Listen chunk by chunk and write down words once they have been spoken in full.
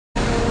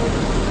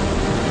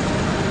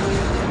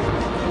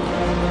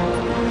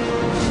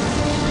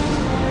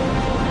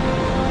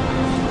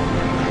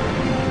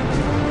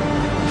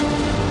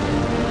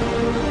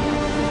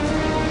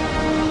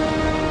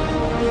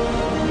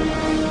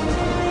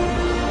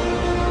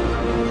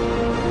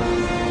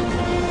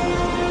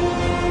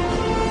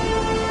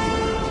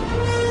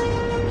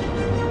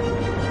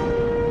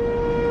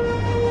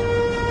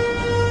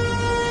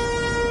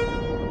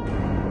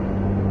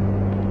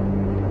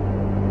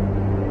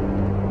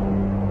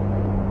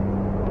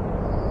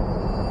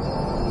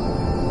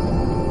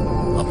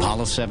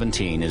Apollo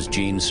 17 is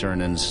Gene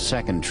Cernan's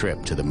second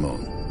trip to the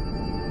moon.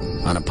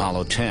 On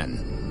Apollo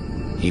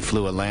 10, he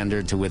flew a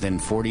lander to within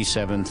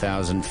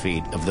 47,000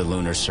 feet of the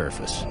lunar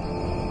surface.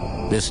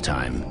 This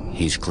time,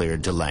 he's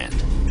cleared to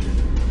land.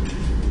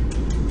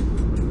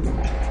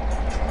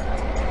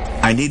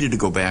 I needed to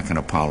go back in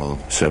Apollo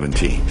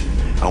 17.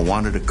 I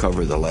wanted to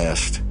cover the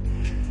last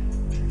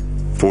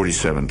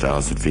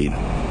 47,000 feet.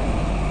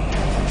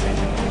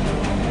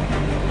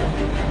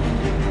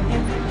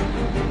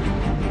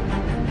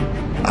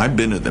 I've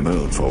been to the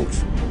moon,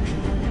 folks.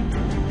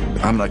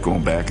 I'm not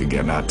going back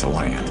again, not to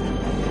land.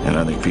 And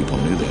I think people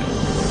knew that.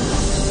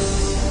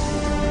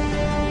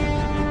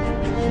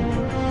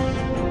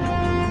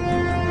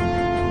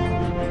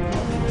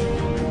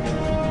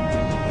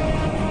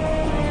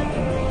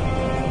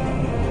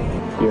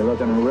 You're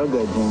looking real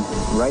good, Gene.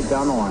 Right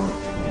down the line.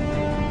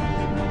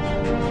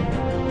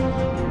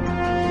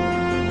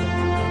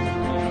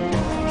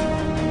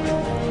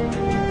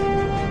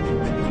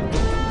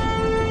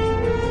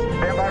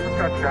 Stand by for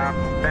touchdown.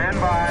 Stand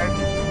by.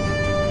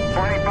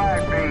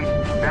 25 feet.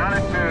 Down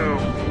at 2.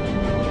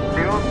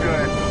 Feels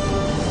good.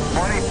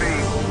 20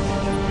 feet.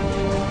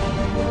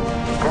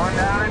 Going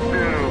down at 2.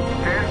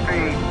 10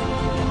 feet.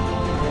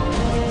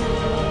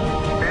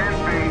 10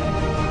 feet.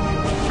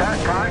 Got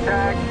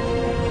contact.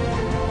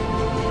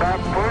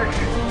 Stop, push.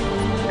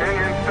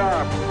 Engine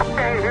stop.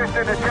 Okay,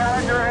 Houston, the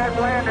Challenger has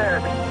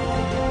landed.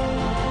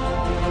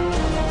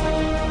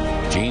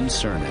 Gene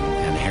Cernan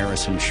and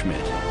Harrison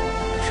Schmitt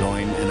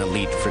join an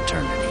elite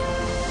fraternity.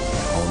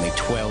 Only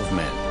 12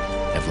 men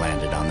have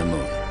landed on the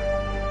moon.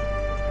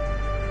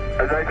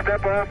 As I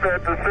step off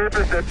at the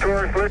surface at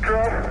Taurus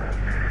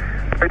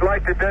Littrow, we'd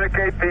like to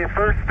dedicate the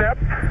first step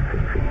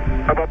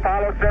of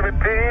Apollo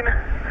 17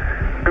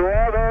 to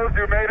all those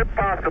who made it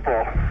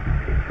possible.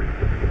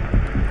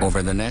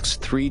 Over the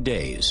next 3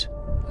 days,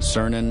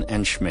 Cernan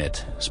and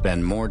Schmitt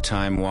spend more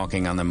time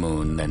walking on the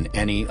moon than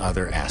any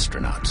other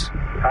astronauts.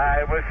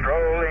 I was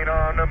strolling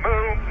on the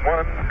moon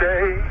one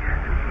day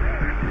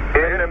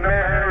in the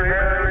merry,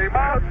 merry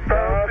month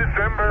of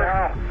December.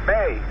 Now,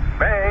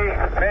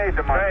 May's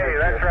the month. May,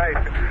 that's right.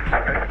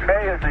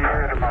 May is the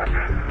year of the month.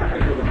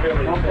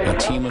 A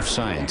team of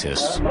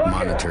scientists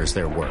monitors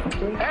their work.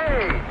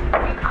 Hey,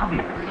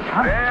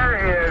 there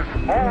is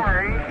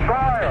orange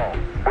soil.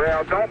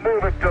 Well, don't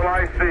move it till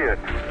I see it.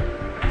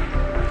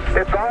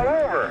 It's all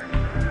over.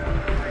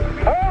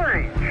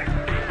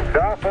 Orange.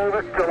 Don't move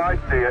it till I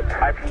see it.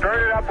 I've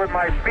stirred it up with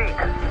my feet.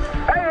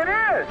 Hey, it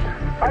is.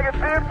 I can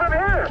see it from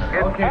here.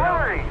 It's okay,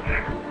 orange.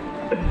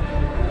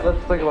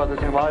 Let's think about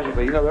this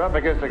logically. You know, they're up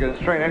against a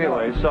constraint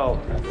anyway, so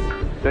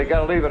they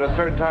got to leave at a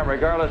certain time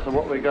regardless of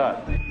what we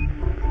got.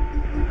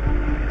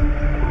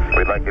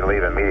 We'd like you to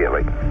leave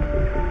immediately.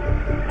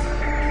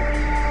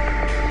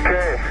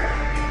 Okay.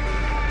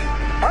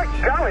 My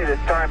golly, this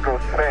time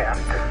goes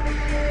fast.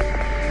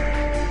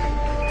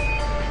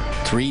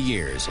 3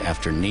 years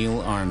after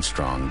Neil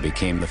Armstrong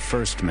became the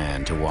first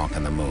man to walk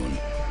on the moon,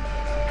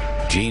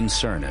 Gene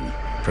Cernan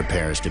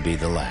prepares to be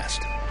the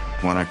last.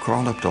 When I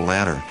crawled up the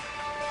ladder,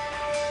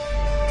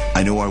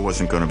 I knew I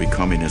wasn't going to be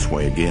coming this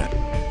way again.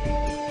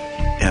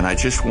 And I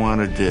just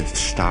wanted to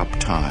stop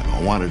time.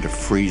 I wanted to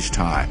freeze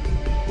time.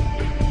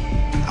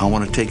 I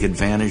want to take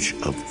advantage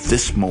of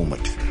this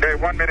moment. Okay,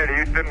 1 minute,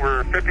 Houston.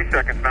 We're 50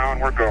 seconds now,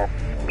 and we're go.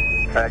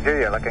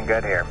 You're looking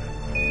good here.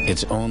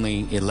 It's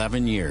only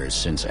 11 years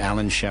since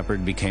Alan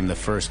Shepard became the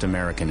first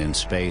American in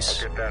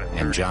space,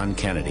 and John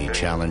Kennedy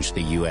challenged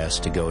the U.S.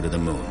 to go to the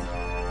moon.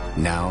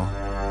 Now,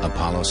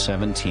 Apollo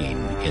 17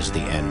 is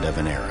the end of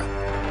an era.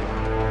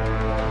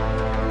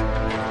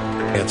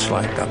 It's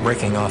like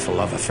breaking off a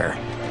love affair.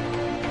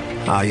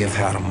 You've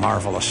had a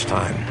marvelous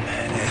time,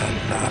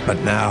 but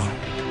now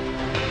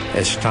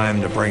it's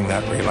time to bring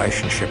that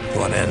relationship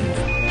to an end.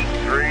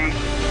 3,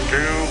 2,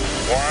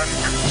 1,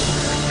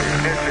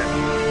 ignition.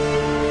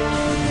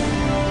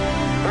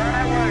 Burn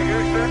that way,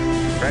 Houston.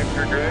 Brakes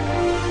are good.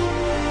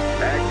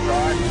 Bags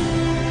on.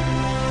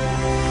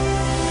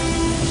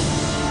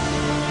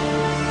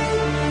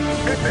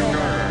 Good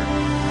turn.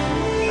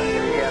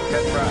 Yeah,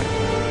 good run.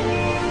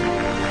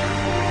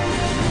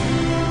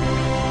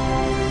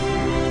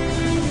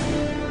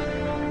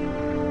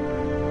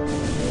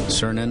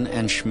 Cernan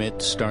and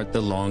Schmitt start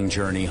the long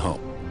journey home.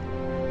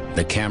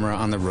 The camera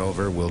on the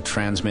rover will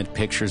transmit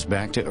pictures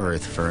back to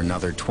Earth for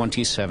another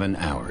 27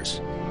 hours.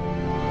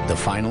 The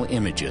final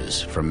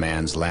images from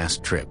man's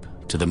last trip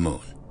to the moon.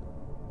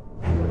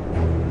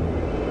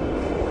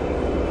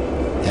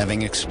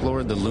 Having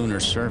explored the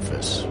lunar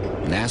surface,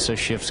 NASA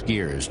shifts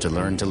gears to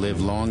learn to live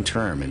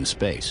long-term in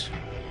space.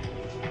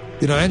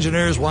 You know,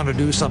 engineers want to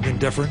do something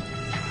different.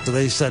 So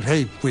they said,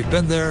 hey, we've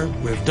been there,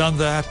 we've done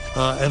that,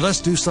 and let's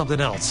do something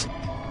else.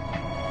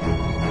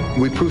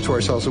 We proved to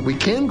ourselves that we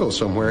can go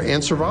somewhere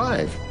and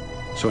survive.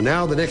 So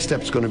now the next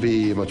step is going to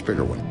be a much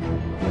bigger one.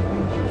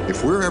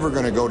 If we're ever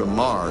going to go to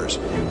Mars,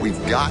 we've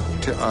got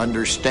to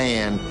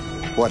understand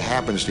what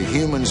happens to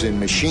humans and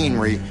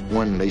machinery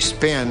when they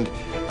spend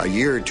a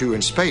year or two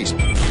in space.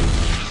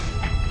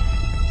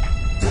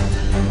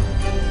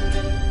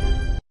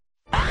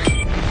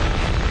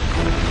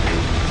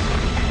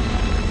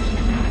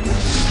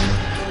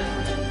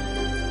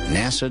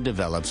 NASA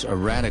develops a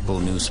radical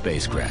new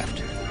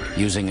spacecraft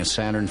using a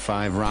Saturn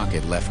V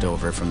rocket left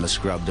over from the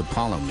scrubbed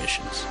Apollo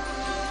missions.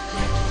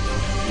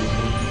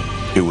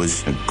 It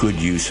was a good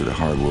use of the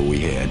hardware we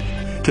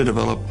had to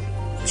develop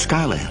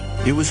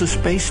Skylab. It was a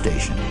space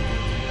station.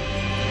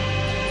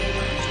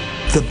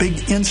 The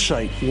big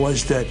insight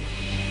was that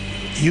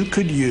you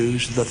could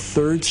use the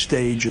third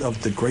stage of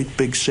the great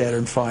big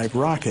Saturn V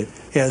rocket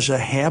as a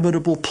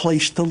habitable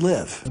place to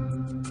live.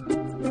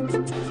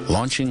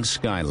 Launching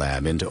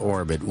Skylab into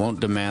orbit won't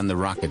demand the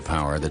rocket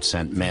power that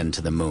sent men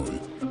to the moon.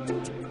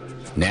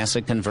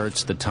 NASA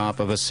converts the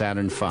top of a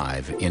Saturn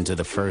V into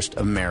the first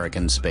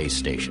American space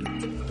station.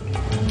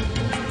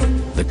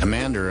 The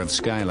commander of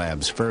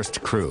Skylab's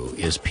first crew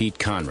is Pete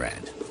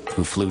Conrad,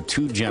 who flew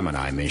 2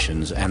 Gemini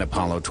missions and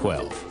Apollo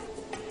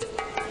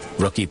 12.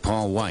 Rookie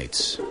Paul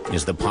Weitz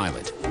is the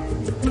pilot.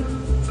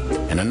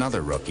 And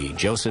another rookie,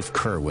 Joseph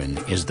Kerwin,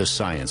 is the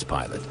science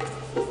pilot.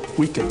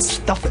 We could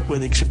stuff it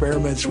with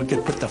experiments. We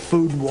could put the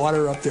food and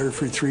water up there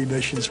for 3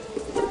 missions.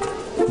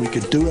 We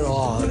could do it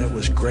all, and it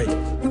was great.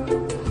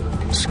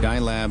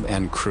 Skylab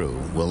and crew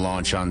will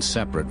launch on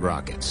separate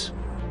rockets.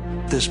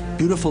 This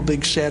beautiful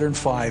big Saturn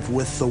V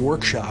with the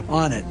workshop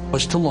on it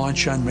was to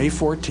launch on May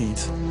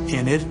 14th,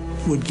 and it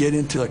would get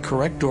into a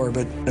correct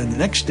orbit, and the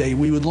next day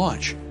we would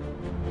launch.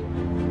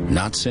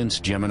 Not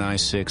since Gemini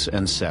 6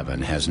 and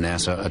 7 has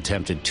NASA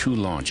attempted 2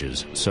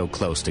 launches so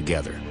close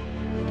together.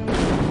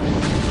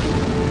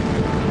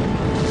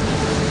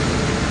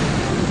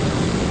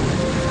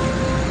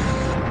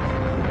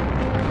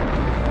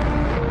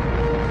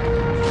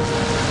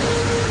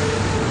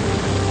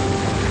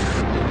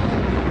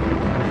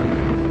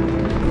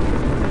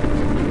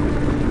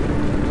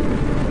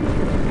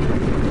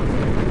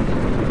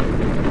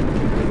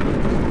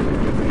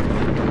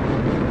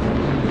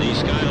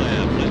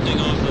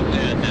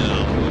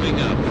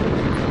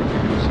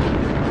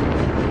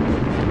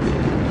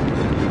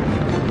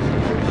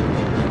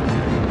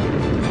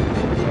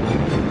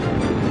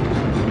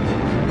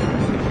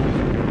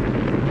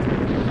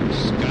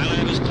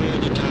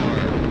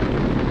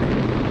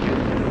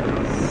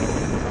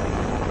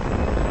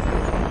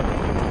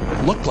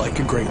 Looked like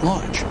a great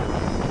launch.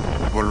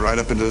 Went right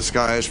up into the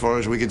sky as far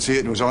as we could see it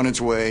and was on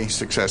its way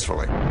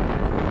successfully.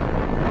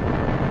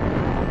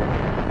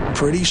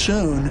 Pretty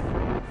soon,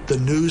 the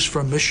news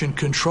from Mission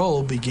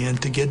Control began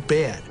to get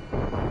bad.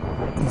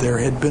 There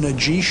had been a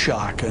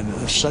G-shock and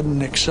a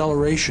sudden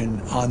acceleration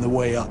on the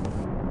way up.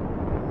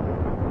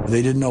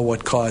 They didn't know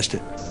what caused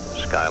it.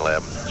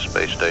 Skylab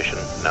space station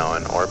now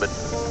in orbit.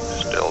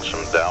 Still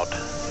some doubt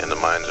in the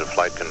minds of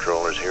flight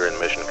controllers here in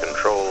Mission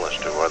Control as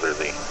to whether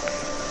the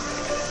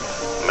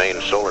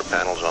main solar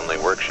panels on the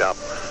workshop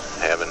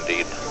have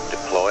indeed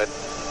deployed.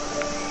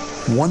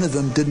 One of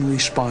them didn't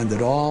respond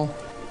at all.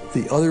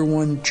 The other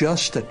one,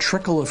 just a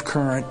trickle of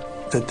current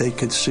that they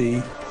could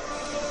see.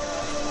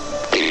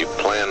 The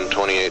planned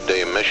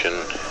 28-day mission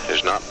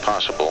is not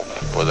possible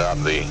without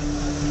the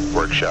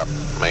workshop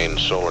main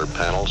solar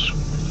panels.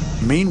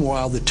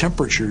 Meanwhile, the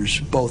temperatures,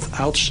 both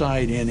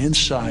outside and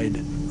inside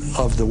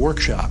of the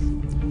workshop,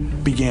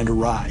 began to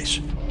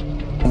rise.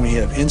 When we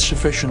have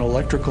insufficient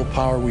electrical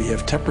power, we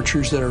have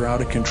temperatures that are out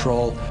of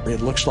control.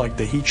 It looks like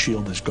the heat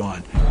shield is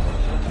gone.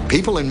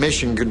 People in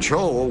Mission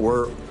Control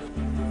were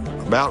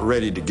about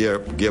ready to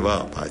give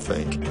up, I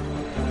think.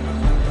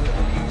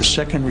 The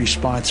second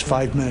response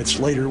 5 minutes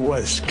later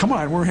was, come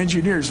on, we're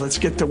engineers, let's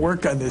get to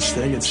work on this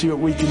thing and see what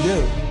we can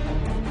do.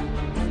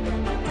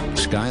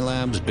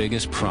 Skylab's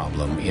biggest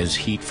problem is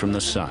heat from the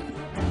sun.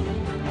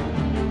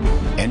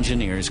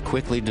 Engineers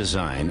quickly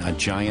design a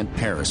giant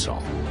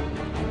parasol.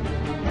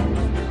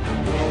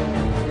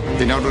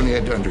 They not only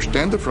had to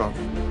understand the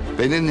problem,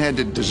 they then had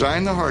to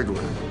design the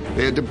hardware,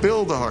 they had to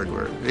build the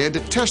hardware, they had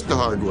to test the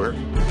hardware,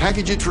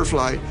 package it for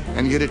flight,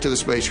 and get it to the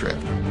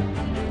spacecraft.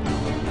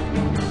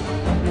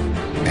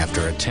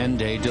 After a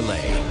 10-day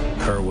delay,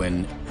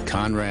 Kerwin,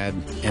 Conrad,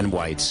 and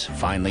Weitz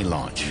finally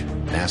launch,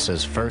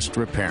 NASA's first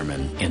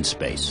repairman in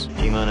space.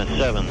 T-minus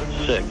 7,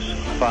 6,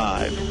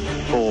 5,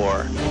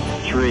 4,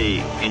 3,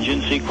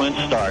 engine sequence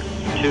start,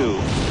 2,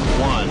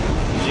 1,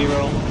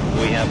 0.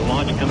 We have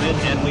launch commit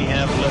and we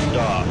have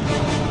liftoff.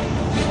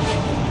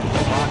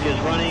 The clock is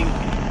running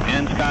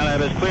and Skylab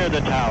has cleared the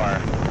tower.